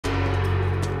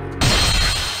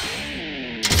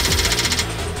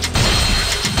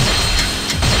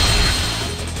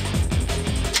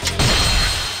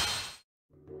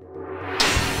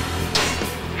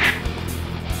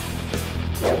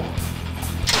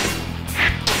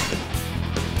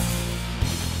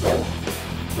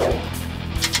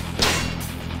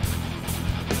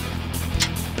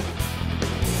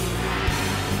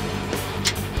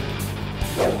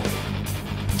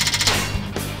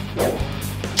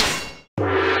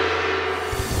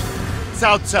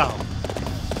Cao Cao.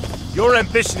 Your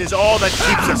ambition is all that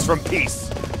keeps us from peace.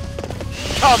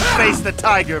 Come face the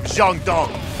tiger of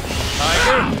Jiangdong.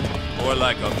 Tiger? More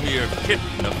like a mere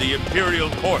kitten of the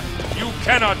Imperial Court. You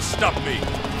cannot stop me.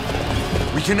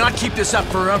 We cannot keep this up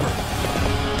forever.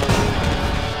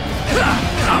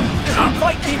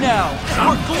 Fight me now,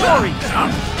 for glory!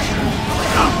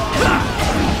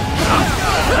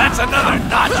 That's another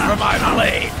notch for my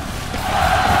blade!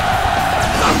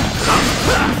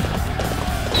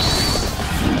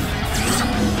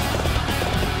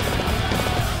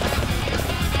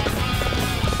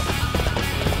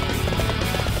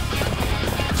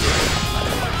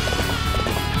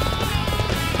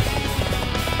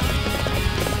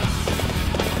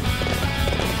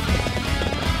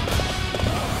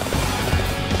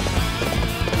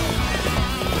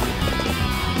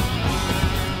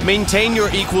 Maintain your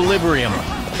equilibrium.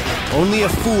 Only a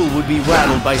fool would be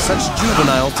rattled by such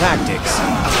juvenile tactics.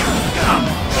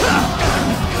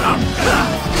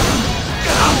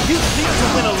 You think to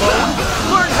win alone?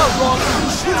 Learn how wrong you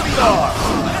truly are!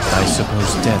 I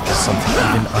suppose death is something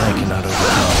even I cannot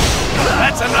overcome.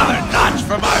 That's another notch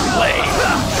for my blade!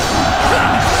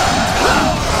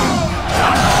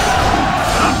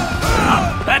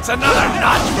 That's another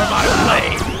notch for my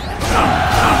blade!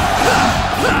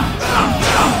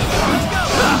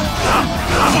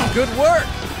 Good work!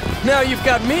 Now you've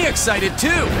got me excited too!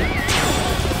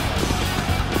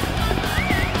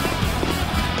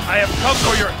 I have come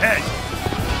for your head.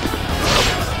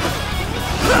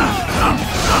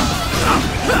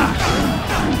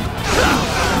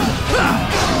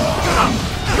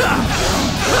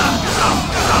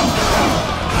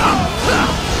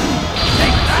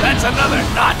 That's another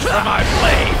notch for my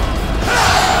blade!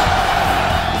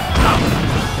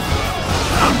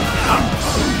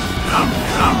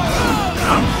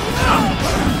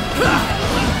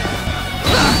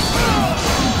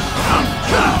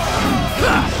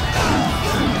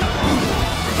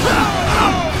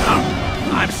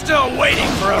 I'm still waiting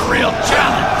for a real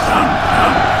challenge!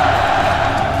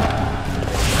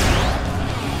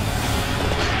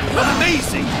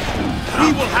 Amazing!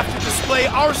 We will have to display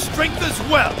our strength as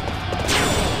well.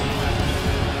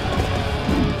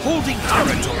 Holding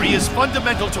territory is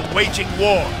fundamental to waging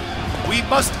war. We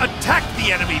must attack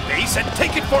the enemy base and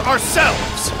take it for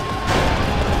ourselves!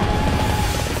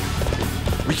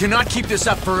 We cannot keep this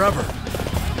up forever.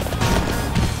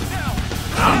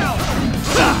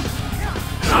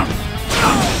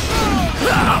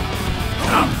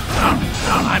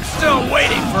 I'm still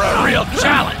waiting for a real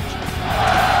challenge!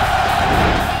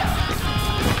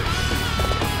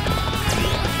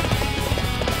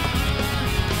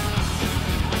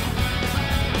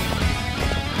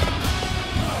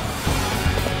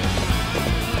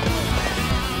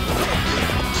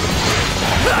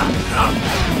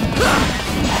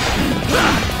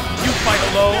 You fight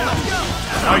alone?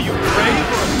 Are you brave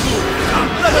or a fool?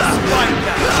 Let us find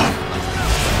out!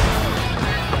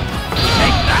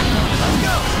 Take that!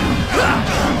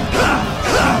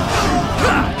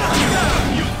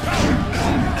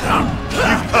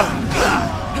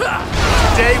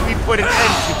 Today we put an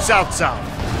end to Cao Cao.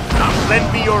 Lend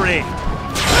me your aid.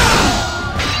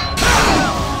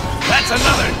 That's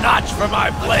another notch for my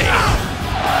blade!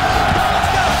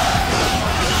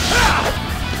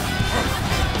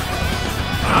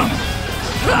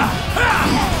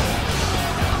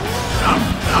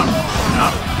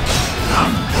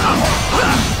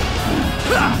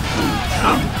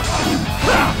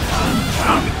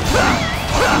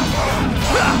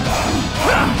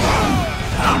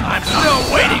 I'm still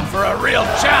waiting for a real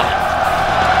challenge!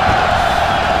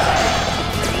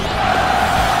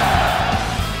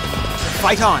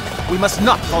 Fight on! We must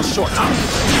not fall short!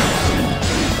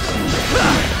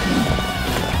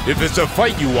 If it's a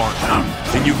fight you want,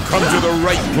 then you've come to the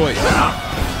right place.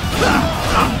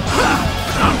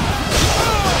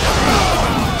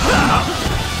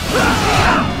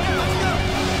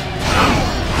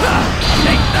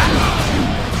 Take that!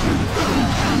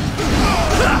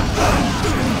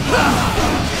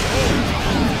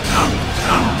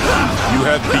 You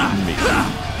have beaten me.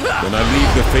 Then I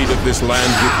leave the fate of this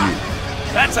land with you.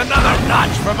 That's another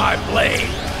notch for my blade!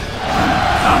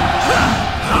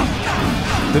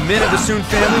 The men of the Sun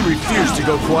family refuse to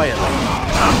go quietly.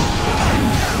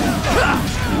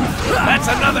 That's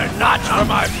another notch for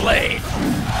my blade!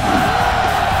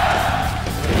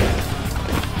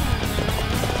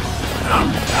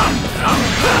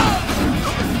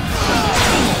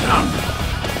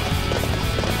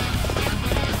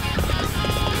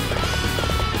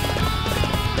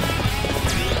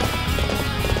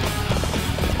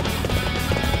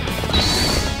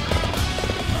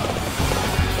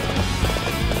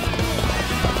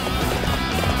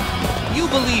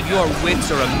 believe your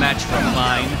wits are a match for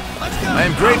mine? I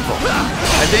am grateful.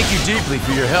 I thank you deeply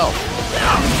for your help.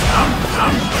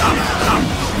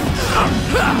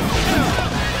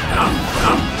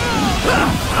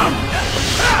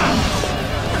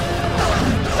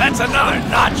 That's another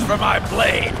notch for my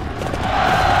blade!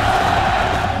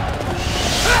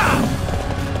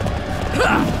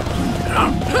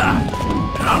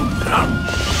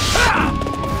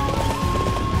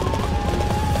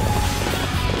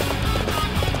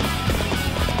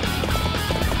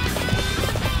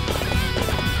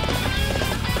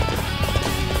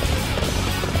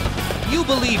 You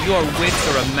believe your wits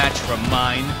are a match for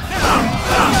mine?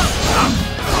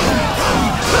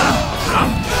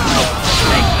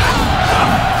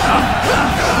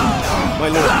 My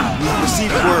lord, we have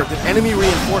received word that enemy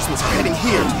reinforcements are heading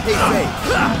here to Zhang Fei.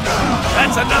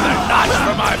 That's another notch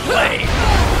for my blade!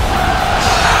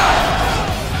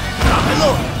 My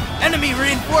lord, enemy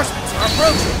reinforcements are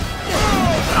approaching!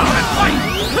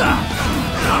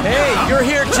 Hey, you're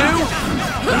here too?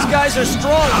 These guys are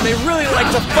strong and they really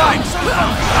like to fight!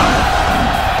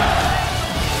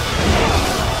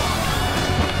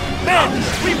 Men,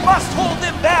 we must hold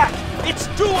them back! It's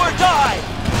do or die!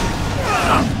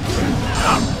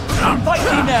 Fight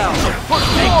me now! For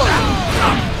glory!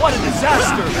 What a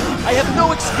disaster! I have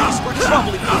no excuse for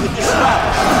troubling you with this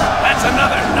battle! That's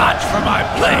another notch for my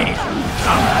blade!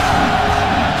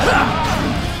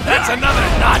 That's another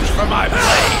notch for my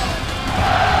blade!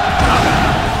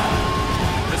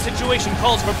 The situation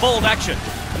calls for bold action.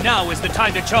 Now is the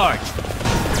time to charge.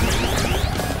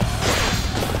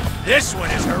 This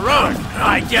one is heroic.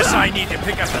 I guess I need to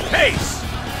pick up the pace.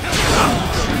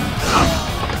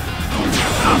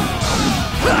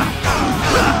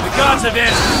 The gods of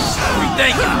answers, we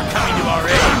thank you for coming to our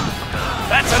aid.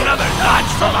 That's another notch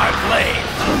for my blade!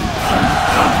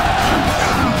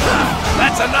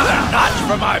 That's another notch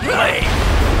for my blade!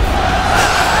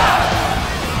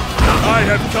 I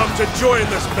have come to join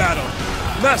this battle.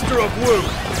 Master of Wu,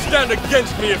 stand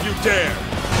against me if you dare.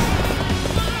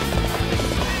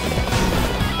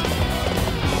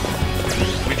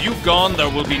 With you gone, there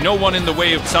will be no one in the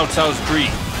way of Cao Cao's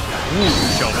dream. Wu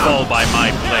shall fall by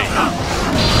my blade.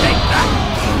 Take that!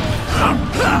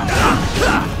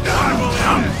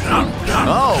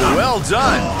 Oh, well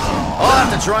done. I'll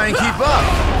have to try and keep up.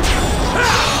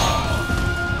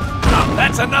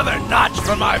 That's another notch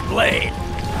for my blade!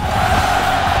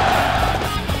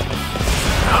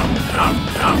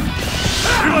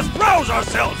 We must rouse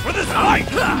ourselves for this fight!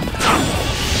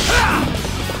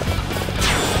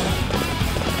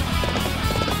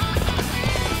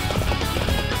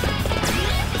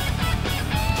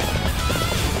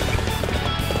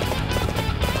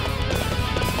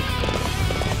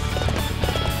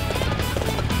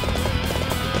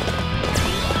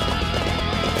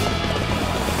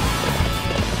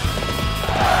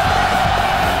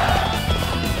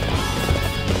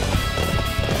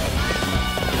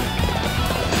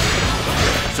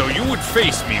 So you would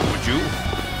face me, would you?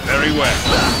 Very well.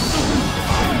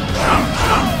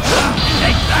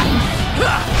 Take that!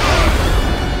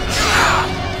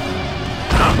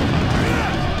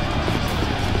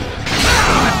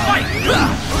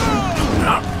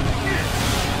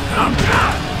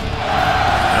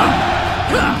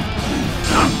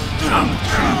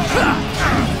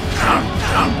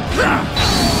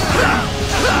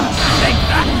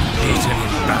 Beaten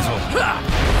in battle,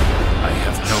 I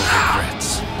have no regrets.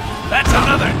 That's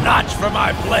another notch for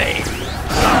my blade!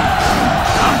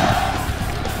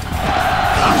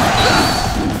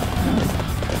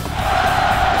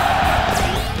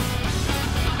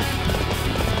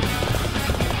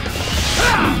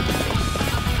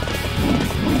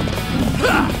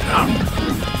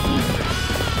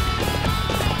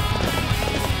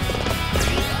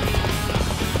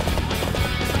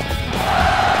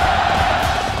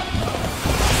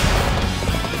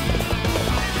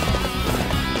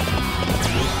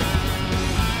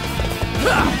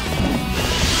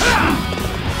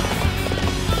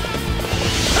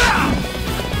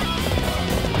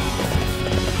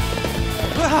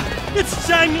 It's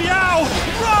Zhang Liao!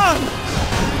 Run!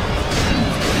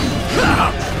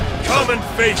 Come and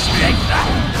face me. Take that!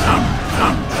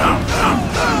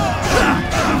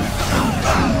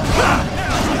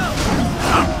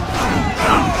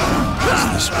 Is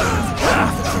this the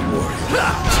path of the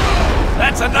warrior?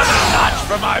 That's another notch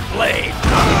for my blade!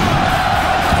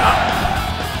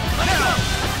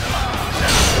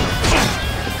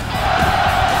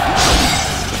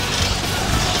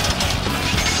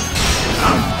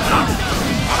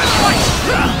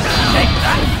 Take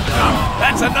that!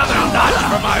 That's another notch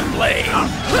for my blade!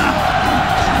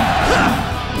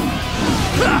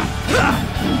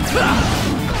 Men,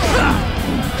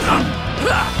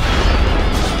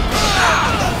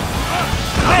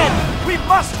 we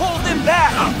must hold them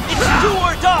back! It's do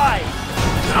or die!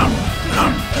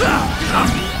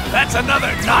 That's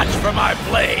another notch for my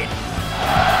blade!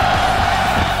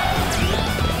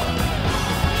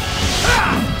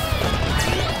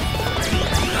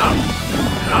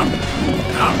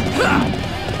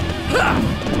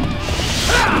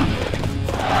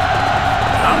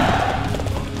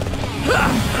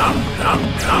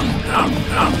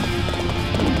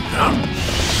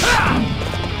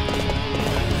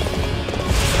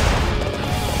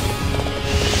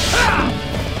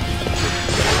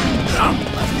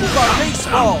 With our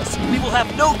baseballs, we will have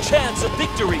no chance of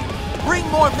victory. Bring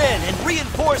more men and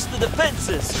reinforce the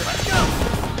defenses.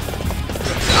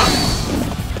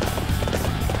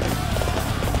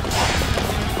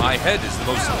 My head is the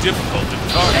most difficult to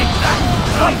target.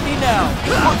 Fight me now,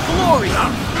 for glory!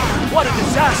 What a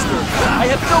disaster! I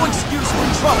have no excuse for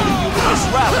troubling you with this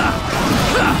route.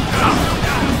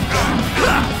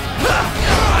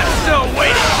 I'm still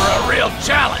waiting for a real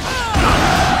challenge!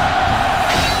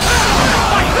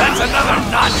 That's another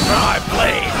notch for my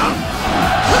blade!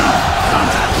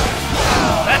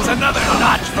 That's another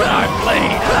notch for my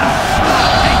blade!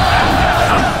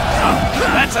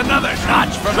 That's another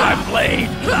notch for my blade!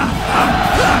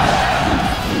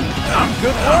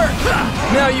 Good work!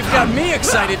 Now you've got me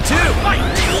excited too!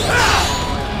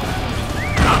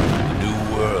 New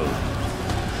world.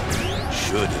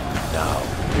 Should now.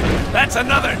 That's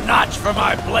another notch for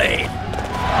my blade!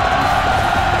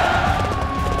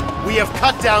 We have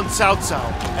cut down Cao Cao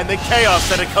and the chaos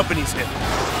that accompanies him.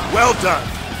 Well done.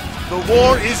 The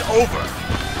war is over.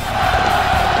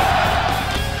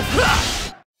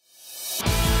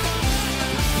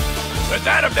 Could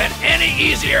that have been any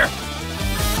easier?